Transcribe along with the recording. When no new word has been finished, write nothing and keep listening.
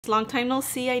Long time no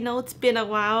see. I know it's been a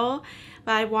while,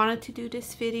 but I wanted to do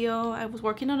this video. I was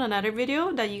working on another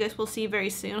video that you guys will see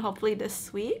very soon, hopefully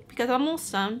this week, because I'm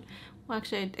almost done. Well,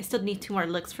 actually, I still need 2 more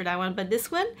looks for that one, but this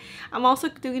one I'm also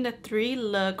doing a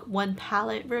 3-look 1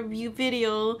 palette review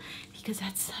video, because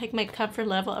that's like my comfort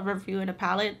level of reviewing a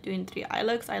palette, doing 3 eye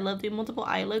looks. I love doing multiple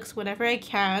eye looks whenever I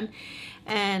can,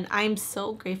 and I'm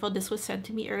so grateful this was sent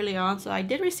to me early on. So I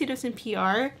did receive this in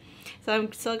PR. So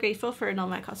I'm so grateful for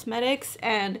Nomad Cosmetics,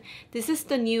 and this is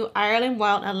the new Ireland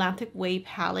Wild Alantic Way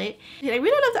palette. I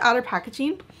really love the outer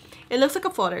packaging. It looks like a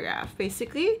photograph,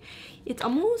 basically. It's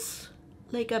almost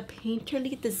like a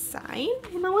painterly design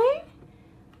in a way.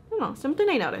 I don't know, something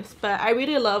I noticed, but I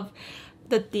really love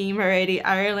the theme already.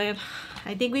 Ireland.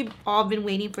 I think we've all been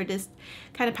waiting for this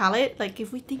kind of palette. Like,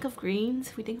 if we think of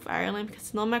greens, we think of Ireland,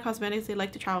 because Nomad Cosmetics, they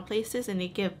like to travel places and they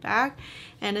give back.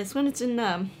 And this one, it's in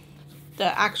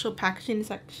the actual packaging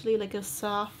is actually like a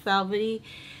soft velvety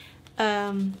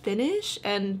finish,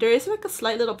 and there is like a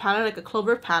slight little pattern, like a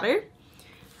clover pattern.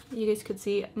 You guys could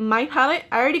see my palette.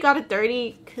 I already got it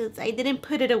dirty because I didn't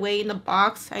put it away in the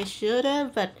box. I should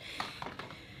have, but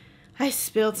I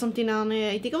spilled something on it.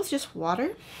 I think it was just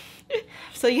water.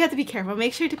 So you have to be careful,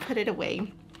 make sure to put it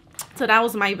away. So that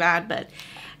was my bad. But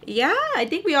yeah, I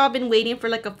think we all been waiting for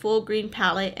like a full green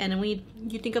palette, and when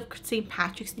you think of St.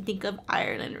 Patrick's, you think of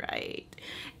Ireland, right?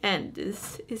 And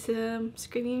this is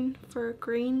screaming for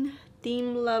green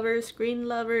theme lovers, green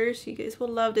lovers. You guys will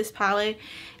love this palette.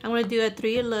 I'm gonna do a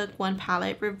 3-look 1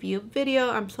 palette review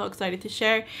video. I'm so excited to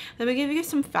share. Let me give you guys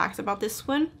some facts about this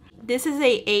one. This is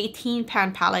a 18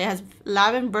 pan palette. It has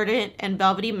lavender, verdant, and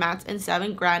velvety mattes and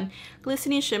 7 grand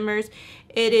glistening shimmers.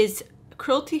 It is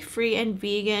cruelty-free and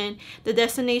vegan. The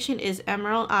destination is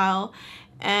Emerald Isle,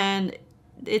 and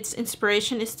its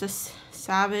inspiration is the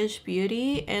Savage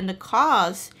Beauty, and the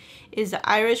cause is the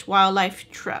Irish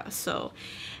Wildlife Trust. So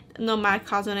Nomad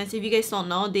Cosmetics, if you guys don't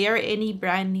know, they are any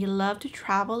brand. They love to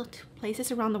travel to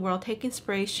places around the world, take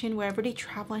inspiration wherever they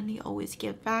travel, and they always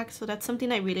give back. So that's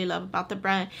something I really love about the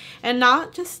brand. And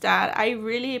not just that, I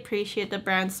really appreciate the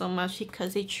brand so much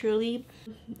because they truly,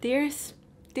 they're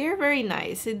very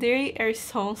nice. They are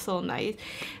so nice.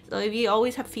 So if you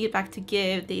always have feedback to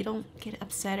give, they don't get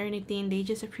upset or anything. They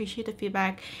just appreciate the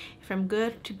feedback from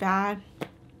good to bad.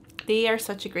 They are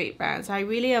such a great brand. So I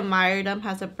really admire them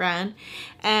as a brand.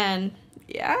 And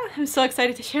yeah, I'm so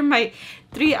excited to share my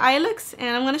 3 eye looks,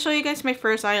 and I'm going to show you guys my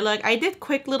first eye look. I did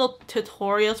quick little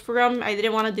tutorials for them. I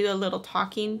didn't want to do a little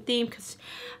talking theme because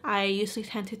I usually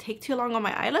tend to take too long on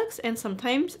my eye looks, and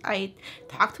sometimes I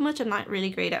talk too much. I'm not really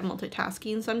great at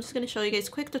multitasking, so I'm just going to show you guys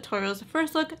quick tutorials. The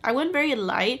first look, I went very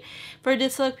light for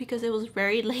this look because it was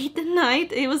very late at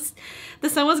night. The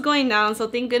sun was going down, so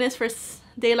thank goodness for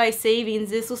daylight savings.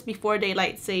 This was before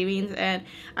daylight savings, and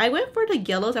I went for the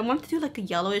yellows. I wanted to do like a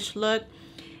yellowish look,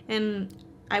 and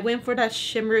I went for that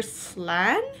shimmer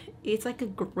slant. It's like a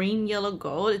green, yellow,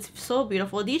 gold. It's so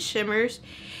beautiful. These shimmers,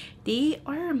 they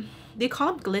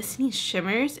call them glistening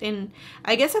shimmers, and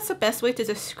I guess that's the best way to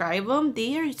describe them.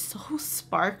 They are so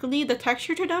sparkly. The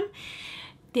texture to them,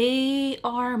 they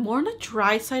are more on the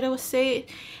dry side, I would say,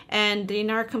 and they're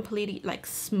not completely like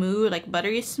smooth, like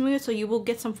buttery smooth, so you will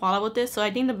get some fallout with this. So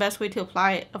I think the best way to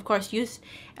apply it, of course, use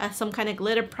some kind of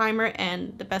glitter primer,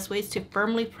 and the best way is to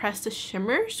firmly press the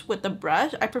shimmers with the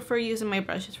brush. I prefer using my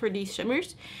brushes for these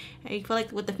shimmers. I feel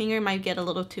like with the finger it might get a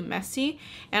little too messy.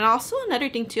 And also another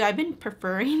thing too, I've been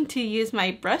preferring to use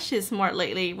my brushes more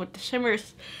lately with the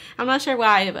shimmers. I'm not sure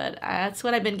why, but that's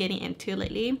what I've been getting into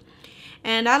lately.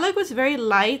 And that look was very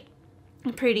light,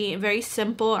 pretty, very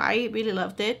simple. I really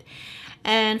loved it.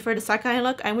 And for the second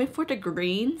look, I went for the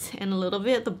greens and a little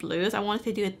bit of the blues. I wanted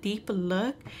to do a deep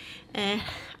look, and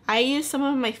I used some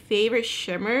of my favorite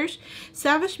shimmers.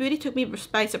 Savage Beauty took me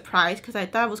by surprise because I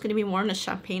thought it was going to be more on the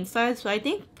champagne side. So I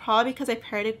think probably because I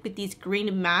paired it with these green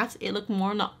mattes, it looked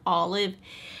more on the olive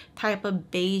type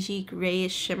of beigey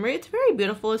grayish shimmer. It's very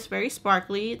beautiful. It's very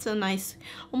sparkly. It's a nice,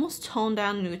 almost toned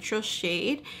down neutral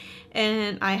shade.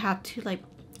 And I had to like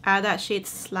add that shade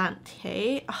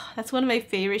Slante. Oh, that's one of my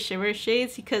favorite shimmer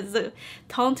shades because the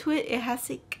tone to it, it has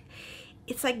like,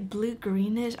 it's like blue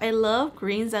greenish. I love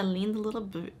greens that lean a little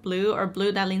bit blue, or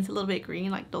blue that leans a little bit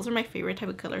green. Like, those are my favorite type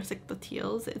of colors, like the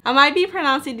teals. I might be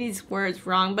pronouncing these words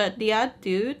wrong, but the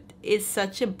dude is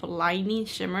such a blinding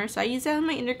shimmer. So I use that in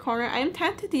my inner corner. I am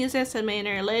tempted to use this in my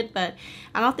inner lid, but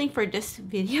I don't think for this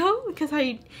video because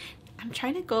I'm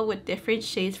trying to go with different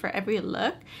shades for every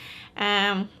look.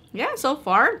 Yeah, so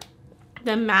far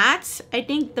the mattes, I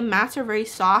think the mattes are very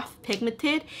soft,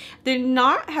 pigmented. They're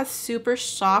not as super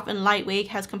soft and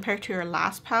lightweight as compared to your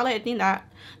last palette. I think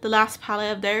that the last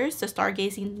palette of theirs, the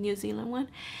Stargazing New Zealand one.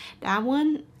 That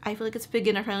one, I feel like it's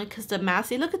beginner friendly because the masks,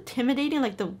 they look intimidating,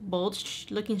 like the bold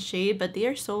looking shade, but they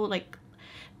are so like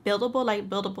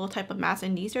buildable type of mask,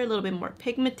 and these are a little bit more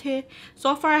pigmented.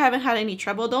 So far I haven't had any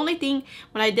trouble. The only thing,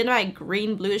 when I did my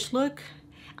green bluish look,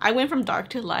 I went from dark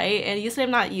to light, and usually I'm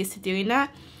not used to doing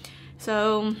that.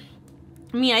 So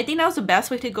I mean, I think that was the best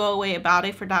way to go away about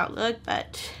it for that look.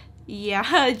 But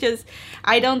yeah, just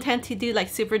I don't tend to do like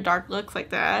super dark looks like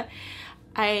that.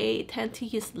 I tend to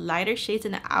use lighter shades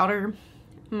in the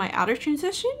my outer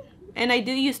transition, and I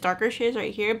do use darker shades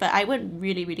right here, but I went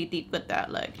really deep with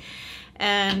that look.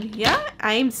 And yeah,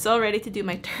 I am so ready to do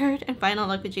my third and final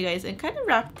look with you guys and kind of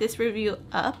wrap this review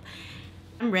up.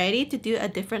 I'm ready to do a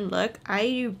different look.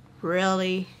 I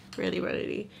really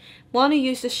want to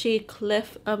use the shade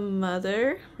Cliff of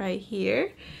Mother right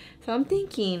here. So I'm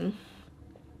thinking,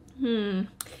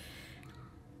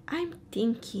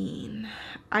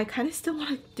 I kind of still want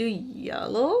to do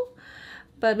yellow,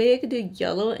 but maybe I could do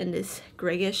yellow in this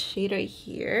grayish shade right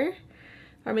here,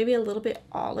 or maybe a little bit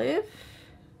olive.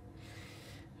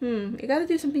 I gotta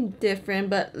do something different,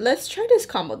 but let's try this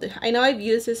combo. I know I've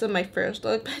used this on my first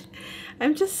look, but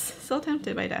I'm just so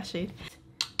tempted by that shade.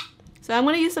 So I'm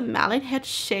gonna use the Mallet Head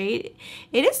shade.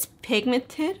 It is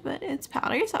pigmented, but it's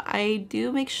powdery, so I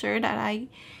do make sure that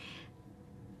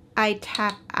I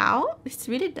tap out. It's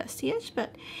really dusty-ish,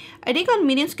 but I think on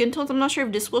medium skin tones, I'm not sure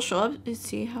if this will show up. Let's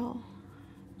see how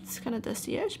it's kind of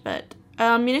dusty-ish, but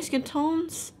medium skin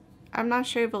tones, I'm not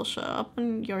sure if it'll show up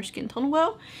on your skin tone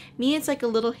well. Me, it's like a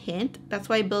little hint. That's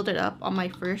why I built it up on my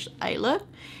first eye look,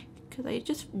 because I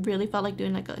just really felt like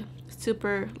doing like a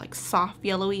super like soft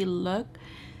yellowy look.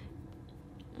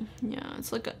 Yeah,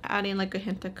 it's like adding like a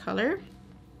hint of color,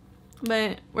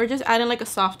 but we're just adding like a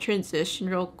soft transition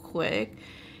real quick.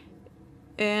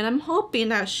 And I'm hoping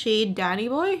that shade Danny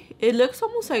Boy, it looks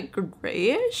almost like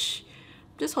grayish.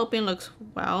 Just hoping it looks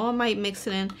well. I might mix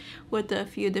it in with a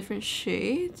few different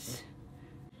shades.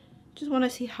 Just want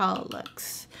to see how it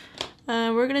looks.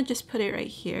 We're gonna just put it right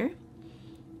here.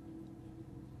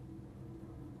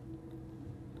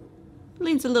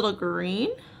 Leans a little green,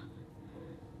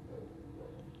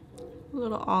 a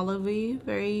little olivey,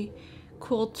 very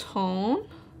cool tone.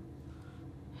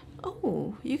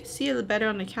 Oh, you can see it better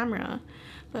on the camera,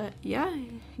 but yeah,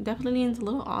 it definitely leans a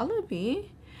little olivey.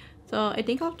 So I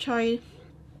think I'll try.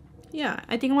 Yeah,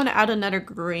 I think I'm gonna add another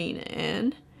green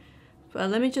in, but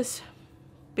let me just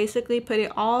basically put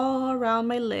it all around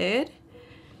my lid,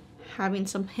 having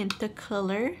some hint of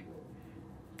color,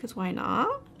 because why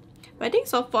not? But I think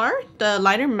so far the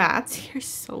lighter mattes here are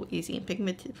so easy and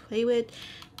pigmented to play with.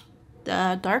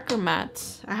 The darker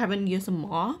mattes, I haven't used them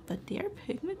all, but they are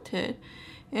pigmented,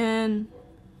 and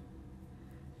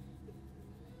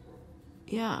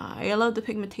yeah, I love the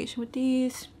pigmentation with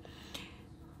these.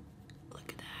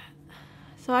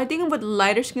 So I think with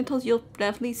lighter skin tones, you'll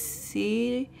definitely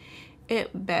see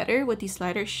it better with these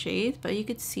lighter shades, but you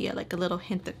could see it like a little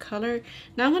hint of color.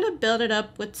 Now I'm gonna build it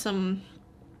up with something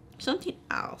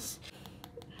else.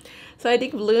 So I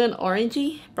think blue and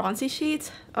orangey, bronzy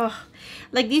shades. Oh,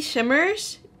 like these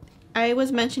shimmers, I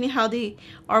was mentioning how they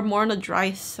are more on the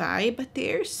dry side, but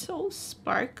they're so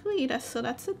sparkly. That's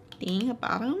the thing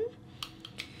about them.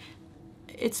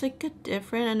 It's like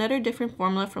another different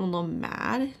formula from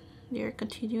Nomad. They're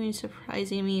continuing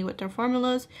surprising me with their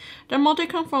formulas. Their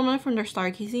multi-chrome formula from their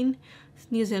Stargazing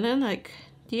New Zealand, like,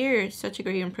 they're such a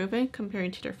great improvement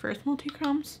comparing to their first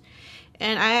multi-chromes.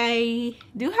 And I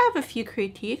do have a few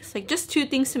critiques, like just 2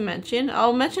 things to mention.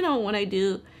 I'll mention them when I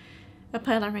do a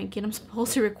palette ranking. I'm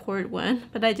supposed to record one,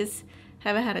 but I just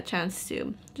haven't had a chance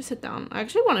to just sit down. I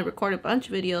actually want to record a bunch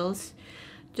of videos.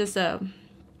 Just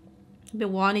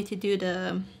been wanting to do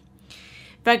the,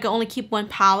 if I could only keep one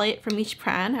palette from each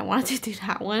brand, I wanted to do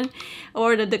that one.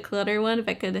 Or the declutter one, if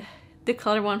I could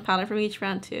declutter one palette from each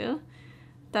brand too.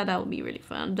 That would be really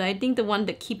fun. But I think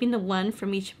keeping the one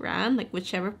from each brand, like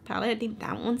whichever palette, I think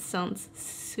that one sounds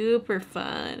super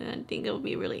fun. And I think it would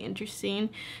be really interesting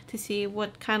to see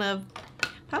what kind of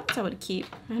palettes I would keep.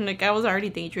 And like, I was already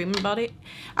daydreaming about it.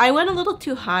 I went a little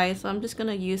too high, so I'm just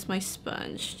gonna use my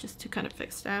sponge just to kind of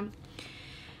fix that.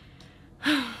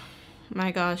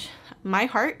 My gosh, my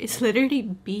heart is literally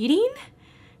beating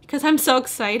because I'm so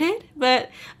excited. But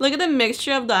look at the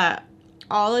mixture of that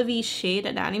olivey shade,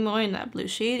 that animal, and that blue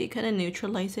shade. It kind of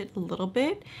neutralizes it a little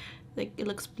bit. Like, it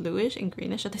looks bluish and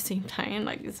greenish at the same time.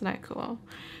 Like, isn't that cool?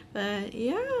 But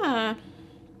yeah,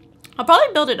 I'll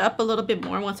probably build it up a little bit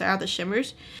more once I add the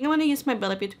shimmers. I'm gonna use my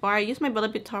Bella Beauty bar. I used my Bella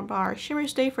Beauty bar shimmer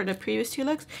stay for the previous 2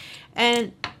 looks,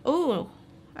 and oh,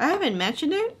 I haven't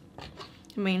mentioned it.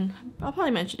 I mean, I'll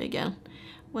probably mention it again,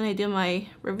 when I do my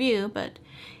review, but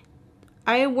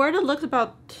I wore the look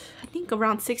about, I think,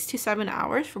 around 6 to 7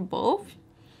 hours for both,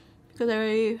 because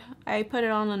I put it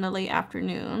on in the late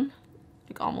afternoon,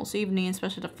 like almost evening,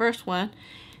 especially the first one,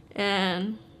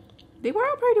 and they wore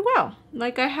out pretty well.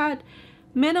 Like, I had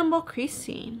minimal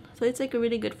creasing, so it's like a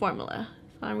really good formula.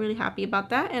 So I'm really happy about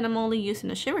that, and I'm only using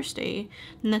the shimmer stay,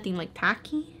 nothing like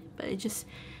tacky, but it just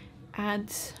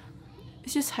adds,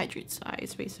 it's just hydrate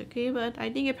size basically, but I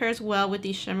think it pairs well with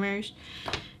these shimmers.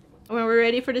 When we're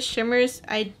ready for the shimmers,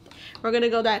 we're gonna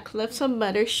go that Cliffs of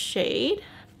Butter shade,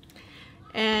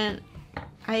 and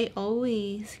I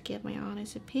always give my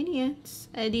honest opinions.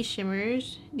 These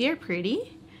shimmers, they're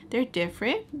pretty, they're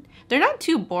different, they're not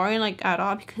too boring like at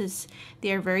all because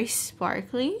they are very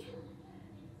sparkly.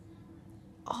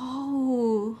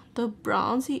 Oh, the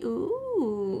bronzy,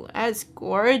 ooh, that's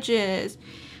gorgeous.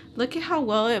 Look at how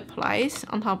well it applies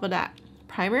on top of that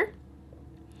primer.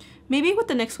 Maybe with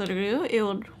the next glitter glue, it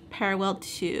will pair well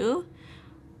too.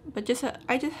 But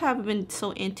I just haven't been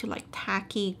so into like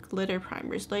tacky glitter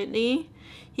primers lately,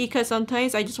 because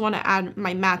sometimes I just want to add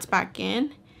my mattes back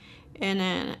in, and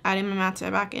then adding my mattes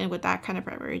back in with that kind of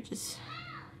primer,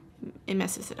 it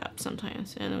messes it up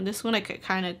sometimes. And this one I could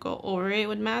kind of go over it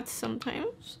with mattes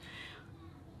sometimes.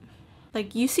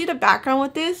 Like, you see the background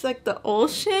with this, like the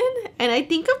ocean, and I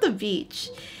think of the beach.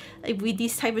 Like, with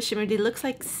these type of shimmer, they look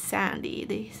like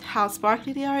sandy. How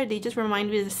sparkly they are, they just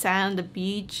remind me of the sand, the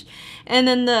beach. And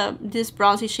then this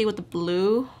bronzy shade with the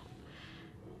blue.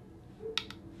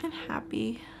 I'm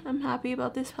happy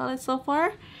about this palette so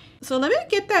far. So let me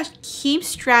get that Keep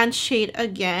Strand shade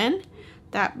again,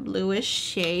 that bluish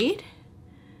shade,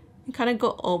 and kind of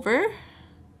go over.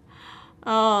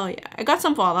 Oh yeah, I got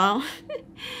some fallout.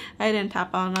 I didn't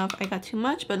tap out enough, I got too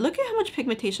much, but look at how much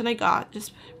pigmentation I got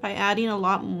just by adding a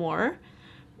lot more.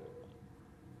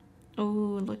 Oh,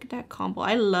 look at that combo.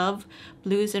 I love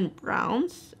blues and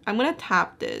browns. I'm gonna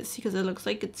tap this because it looks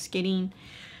like it's getting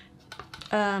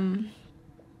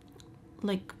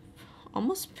like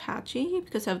almost patchy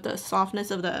because of the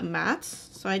softness of the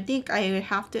mattes. So I think I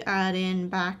have to add in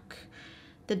back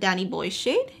the Danny Boy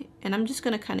shade, and I'm just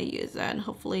gonna kind of use that, and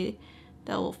hopefully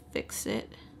that will fix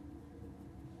it.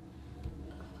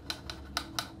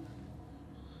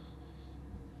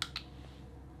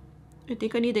 I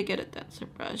think I need to get a denser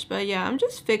brush, but yeah, I'm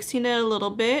just fixing it a little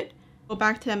bit. Go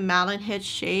back to the Malin Head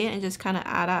shade and just kind of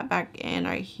add that back in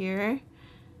right here.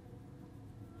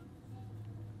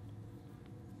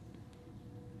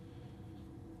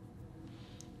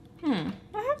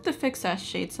 I have to fix that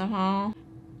shade somehow.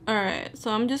 Alright,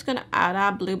 so I'm just gonna add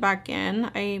that blue back in.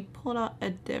 I pulled out a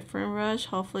different brush.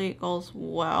 Hopefully it goes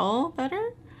well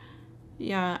better.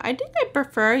 Yeah, I think I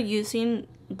prefer using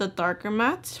the darker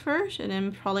mattes first and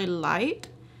then probably light.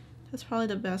 That's probably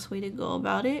the best way to go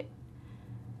about it.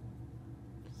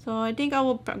 So I think I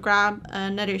will grab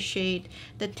another shade,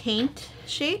 the Taint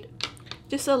shade,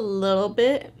 just a little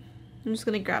bit. I'm just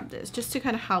gonna grab this just to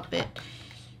kind of help it.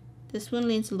 This one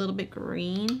leans a little bit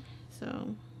green,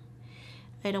 so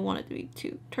I don't want it to be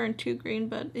turn too green,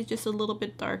 but it's just a little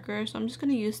bit darker, so I'm just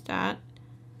gonna use that.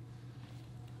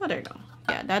 Oh, there you go.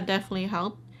 Yeah, that definitely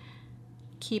helped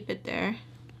keep it there.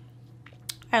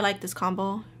 I like this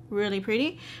combo, really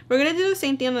pretty. We're gonna do the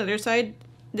same thing on the other side.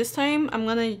 This time I'm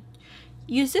gonna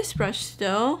use this brush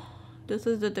still. This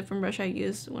is the different brush I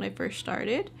used when I first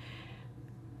started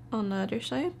on the other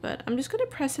side, but I'm just gonna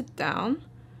press it down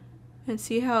and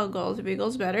see how it goes. If it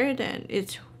goes better, then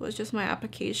it was just my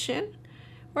application,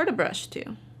 or the brush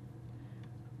too.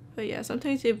 But yeah,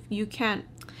 sometimes if you can't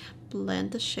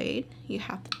blend the shade, you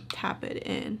have to tap it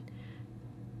in.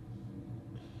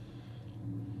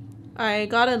 I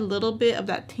got a little bit of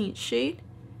that Taint shade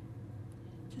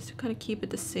just to kind of keep it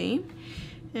the same,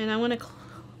 and I'm gonna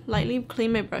lightly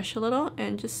clean my brush a little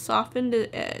and just soften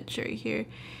the edge right here.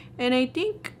 And I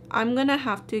think I'm gonna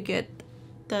have to get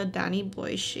the Danny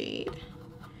Boy shade,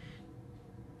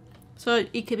 so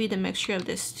it could be the mixture of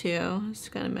this too. It's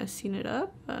kind of messing it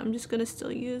up, but I'm just gonna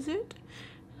still use it,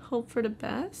 hope for the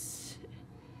best.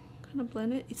 Kind of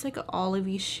blend it. It's like an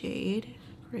olivey shade,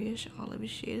 grayish olivey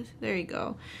shade. There you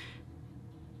go.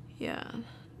 Yeah,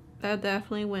 that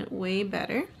definitely went way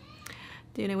better.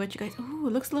 Do you know what, you guys? Oh,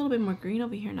 it looks a little bit more green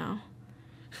over here now.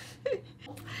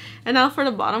 And now for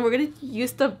the bottom, we're gonna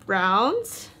use the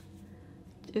browns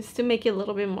just to make it a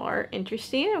little bit more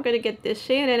interesting. I'm gonna get this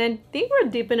shade, and I think we're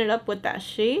deepening it up with that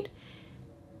shade.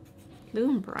 Blue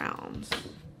and browns.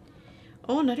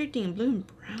 Oh, another thing, blue and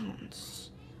browns.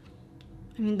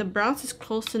 I mean, the browns is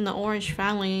close in the orange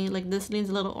family. Like, this leans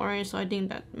a little orange, so I think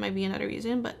that might be another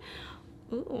reason. But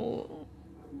ooh,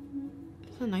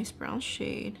 it's a nice brown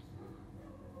shade.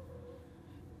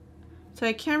 So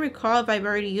I can't recall if I've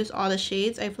already used all the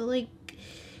shades. I feel like,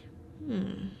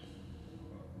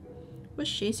 what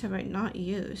shades have I not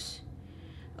used?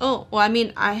 Oh, well, I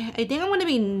mean, I think I'm going to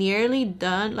be nearly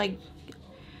done. Like,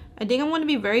 I think I'm going to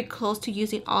be very close to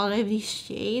using all of these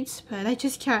shades, but I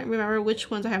just can't remember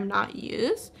which ones I have not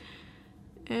used.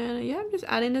 And yeah, I'm just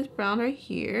adding this brown right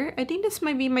here. I think this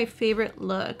might be my favorite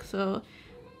look. So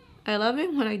I love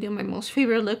it when I do my most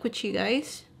favorite look with you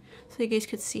guys, so you guys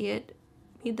could see it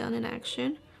be done in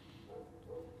action.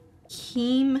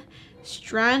 Cream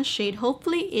strand shade.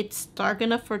 Hopefully it's dark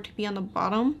enough for it to be on the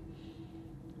bottom.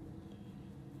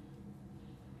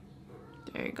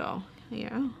 There you go.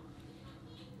 Yeah.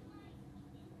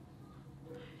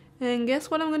 And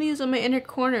guess what I'm going to use on my inner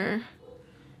corner?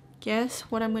 Guess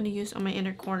what I'm going to use on my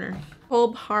inner corner?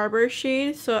 Hope Harbor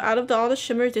shade. So out of all the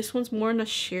shimmers, this one's more on the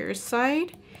sheer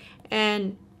side.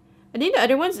 And I think the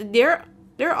other ones,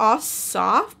 they're all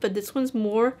soft, but this one's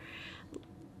more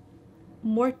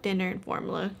thinner in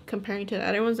formula comparing to the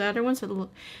other ones. The other ones,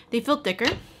 they feel thicker.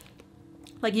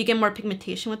 Like you get more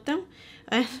pigmentation with them.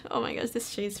 And oh my gosh, this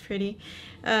shade's pretty.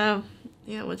 Yeah,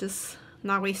 we'll just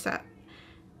not waste that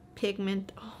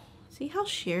pigment. Oh, see how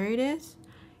sheer it is?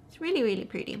 It's really, really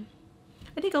pretty.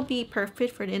 I think it'll be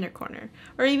perfect for the inner corner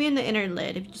or even the inner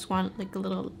lid if you just want like a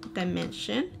little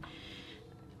dimension.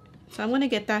 So I'm going to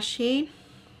get that shade.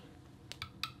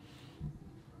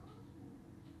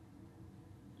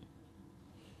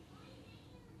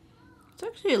 It's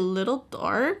actually a little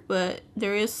dark, but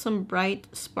there is some bright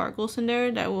sparkles in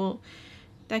there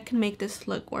that can make this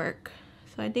look work.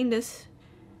 So I think this,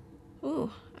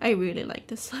 ooh, I really like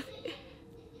this look.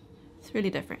 It's really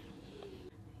different.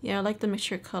 Yeah, I like the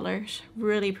mixture of colors.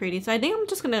 Really pretty. So I think I'm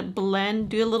just gonna blend,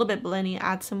 do a little bit blending,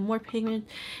 add some more pigment,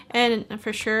 and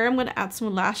for sure I'm gonna add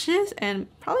some lashes and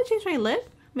probably change my lip.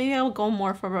 Maybe I'll go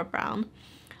more for a brown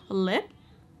lip.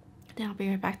 Then I'll be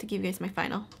right back to give you guys my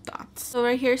final thoughts. So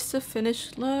right here's the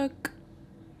finished look.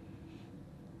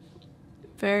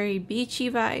 Very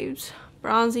beachy vibes,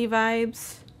 bronzy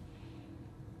vibes.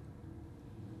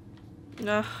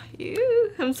 Oh,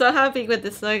 I'm so happy with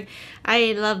this look.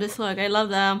 I love this look. I love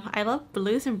them. I love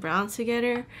blues and browns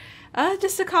together.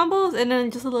 Just the combos, and then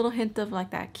just a little hint of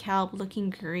like that kelp looking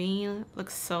green.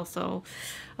 Looks so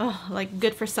like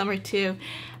good for summer too.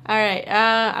 All right,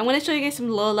 I'm gonna show you guys some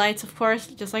low lights, of course,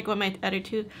 just like what my other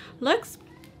two looks.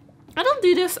 I don't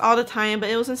do this all the time, but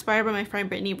it was inspired by my friend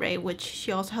Brittany Ray, which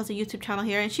she also has a YouTube channel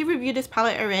here, and she reviewed this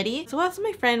palette already. So also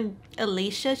my friend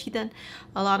Alicia, she done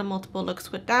a lot of multiple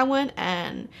looks with that one,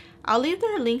 and I'll leave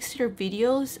their links to their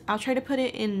videos. I'll try to put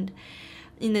it in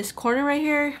this corner right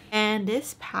here. And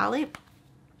this palette,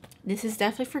 this is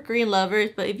definitely for green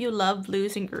lovers, but if you love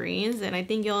blues and greens, then I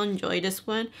think you'll enjoy this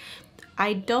one.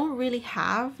 I don't really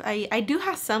have, I do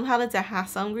have some palettes that have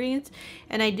some greens,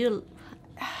 and I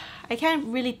can't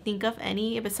really think of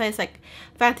any besides like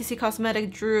Fantasy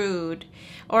Cosmetic Druid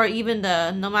or even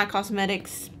the Nomad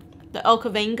Cosmetics, the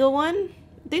Okavango one.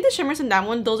 I think the shimmers in that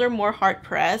one, those are more hard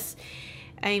pressed.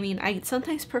 I mean, I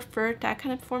sometimes prefer that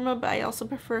kind of formula, but I also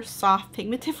prefer soft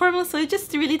pigmented formula, so it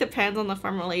just really depends on the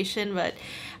formulation. But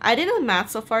I did on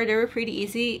matte so far. They were pretty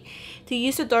easy to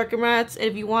use. The darker mattes,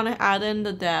 if you want to add in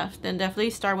the depth, then definitely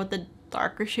start with the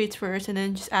darker shades first and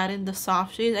then just add in the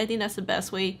soft shades. I think that's the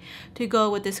best way to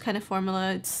go with this kind of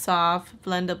formula. It's soft,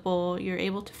 blendable, you're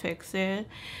able to fix it.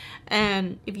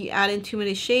 And if you add in too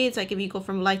many shades, like if you go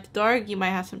from light to dark, you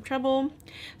might have some trouble.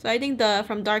 So I think the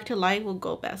from dark to light will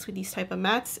go best with these type of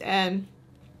mattes. And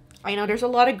I know there's a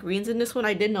lot of greens in this one.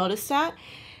 I did notice that,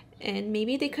 and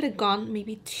maybe they could have gone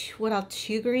maybe without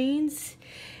two greens.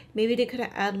 Maybe they could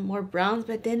have added more browns,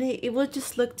 but then it would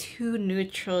just look too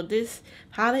neutral. This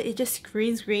palette, it just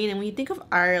screams green. And when you think of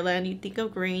Ireland, you think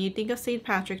of green. You think of St.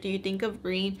 Patrick, you think of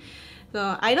green.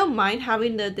 So I don't mind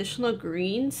having the additional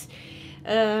greens.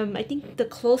 I think the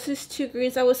closest two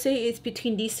greens I would say is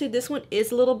between these two. This one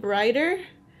is a little brighter,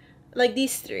 like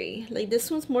these three. Like this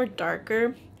one's more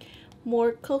darker,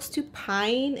 more close to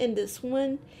pine, and this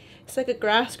one, it's like a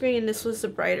grass green, and this was a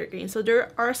brighter green. So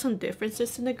there are some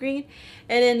differences in the green.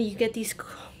 And then you get these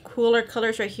cooler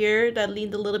colors right here that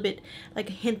lean a little bit like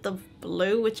a hint of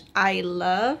blue, which I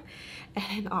love. And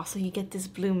then also you get this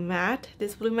blue matte.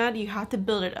 This blue matte, you have to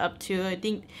build it up to. I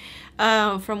think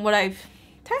from what I've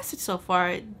tested so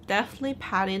far, definitely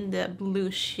pat in the blue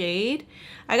shade.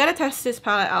 I gotta test this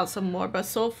palette out some more, but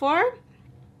so far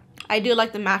I do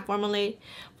like the matte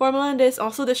formula in this.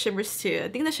 Also the shimmers too. I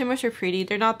think the shimmers are pretty.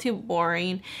 They're not too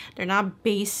boring. They're not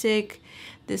basic.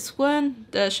 This one,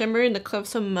 the shimmer in the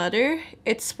Cliffs of Mother,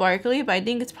 it's sparkly, but I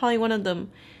think it's probably one of the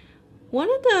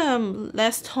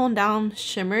less toned down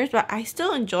shimmers, but I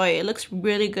still enjoy it. It looks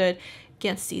really good.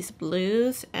 against these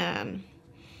blues. And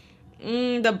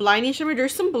the blinding shimmer,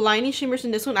 there's some blinding shimmers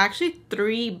in this one, actually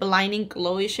 3 blinding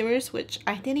glowy shimmers, which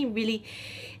I didn't really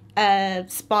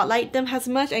spotlight them as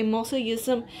much. I mostly use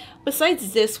them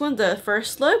besides this one, the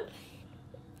first look.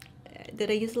 Did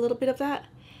I use a little bit of that?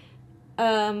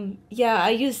 Yeah,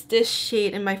 I used this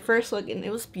shade in my first look and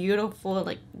it was beautiful.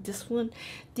 Like this one,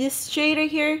 this shade right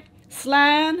here,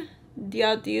 Slan,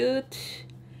 Diadut,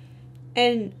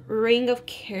 and Ring of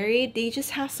Carry, they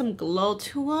just have some glow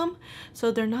to them, so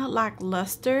they're not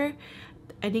lackluster.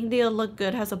 I think they'll look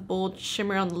good as a bold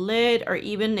shimmer on the lid or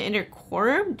even the inner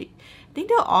corner. I think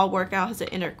they'll all work out as an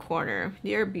inner corner.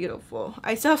 They're beautiful.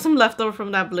 I still have some leftover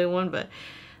from that blue one, but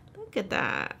look at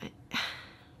that.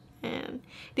 And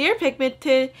they're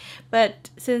pigmented, but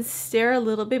since they're a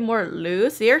little bit more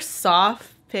loose, they're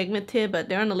soft pigmented, but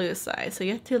they're on the loose side, so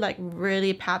you have to like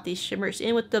really pat these shimmers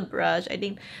in with the brush. I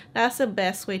think that's the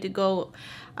best way to go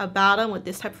about them with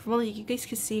this type of formula. You guys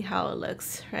can see how it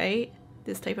looks, right?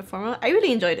 This type of formula, I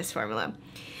really enjoy this formula.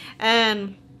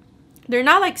 And they're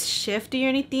not like shifty or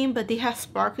anything, but they have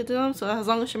sparkle to them, so as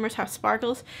long as shimmers have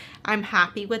sparkles, I'm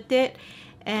happy with it.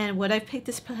 And when I picked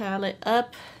this palette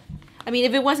up, I mean,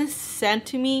 if it wasn't sent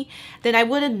to me, then I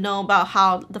wouldn't know about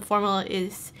how the formula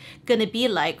is gonna be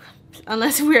like,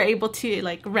 unless we're able to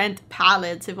like rent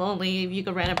palettes. If only if you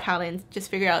could rent a palette and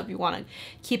just figure out if you want to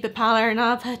keep a palette or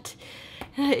not. But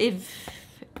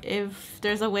if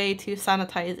there's a way to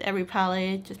sanitize every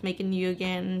palette, just make a new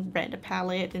again, rent a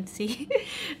palette and see,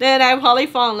 then I probably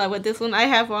fall in love with this one. I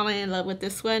have fallen in love with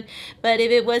this one. But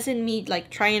if it wasn't me like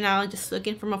trying out, just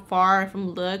looking from afar,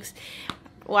 from looks,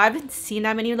 well, I haven't seen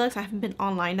that many looks. I haven't been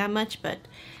online that much, but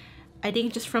I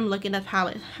think just from looking at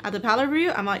the palette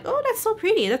review, I'm like, oh, that's so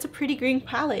pretty. That's a pretty green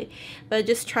palette. But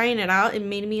just trying it out, it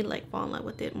made me like fall in love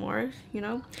with it more, you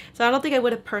know? So I don't think I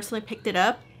would have personally picked it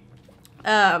up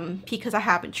because I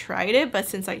haven't tried it. But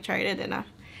since I tried it, then I'm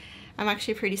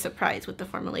actually pretty surprised with the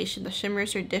formulation. The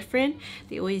shimmers are different.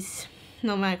 They always,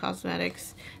 Nomad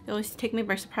Cosmetics, they always take me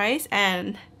by surprise.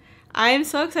 And I'm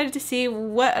so excited to see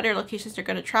what other locations they're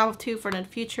going to travel to for the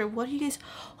future. What are you guys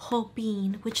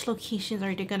hoping? Which locations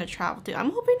are they going to travel to? I'm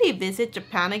hoping they visit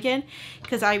Japan again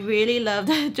because I really love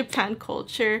the Japan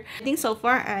culture. I think so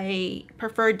far I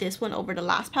prefer this one over the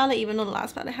last palette, even though the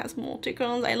last palette has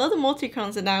multi-chromes. I love the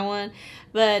multi-chromes in that one,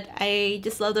 but I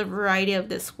just love the variety of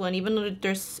this one. Even though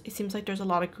it seems like there's a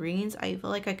lot of greens, I feel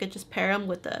like I could just pair them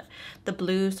with the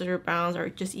blues or browns, or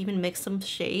just even mix some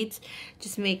shades,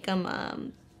 just make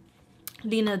them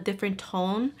in a different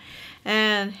tone.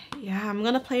 And yeah, I'm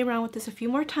gonna play around with this a few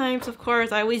more times. Of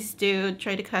course, I always do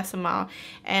try to test them out,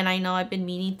 and I know I've been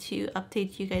meaning to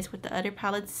update you guys with the other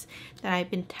palettes that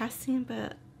I've been testing,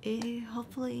 but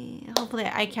hopefully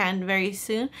I can very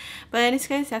soon. But anyways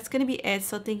guys, that's gonna be it.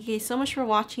 So thank you guys so much for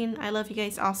watching. I love you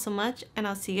guys all so much, and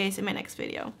I'll see you guys in my next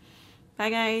video. Bye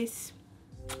guys.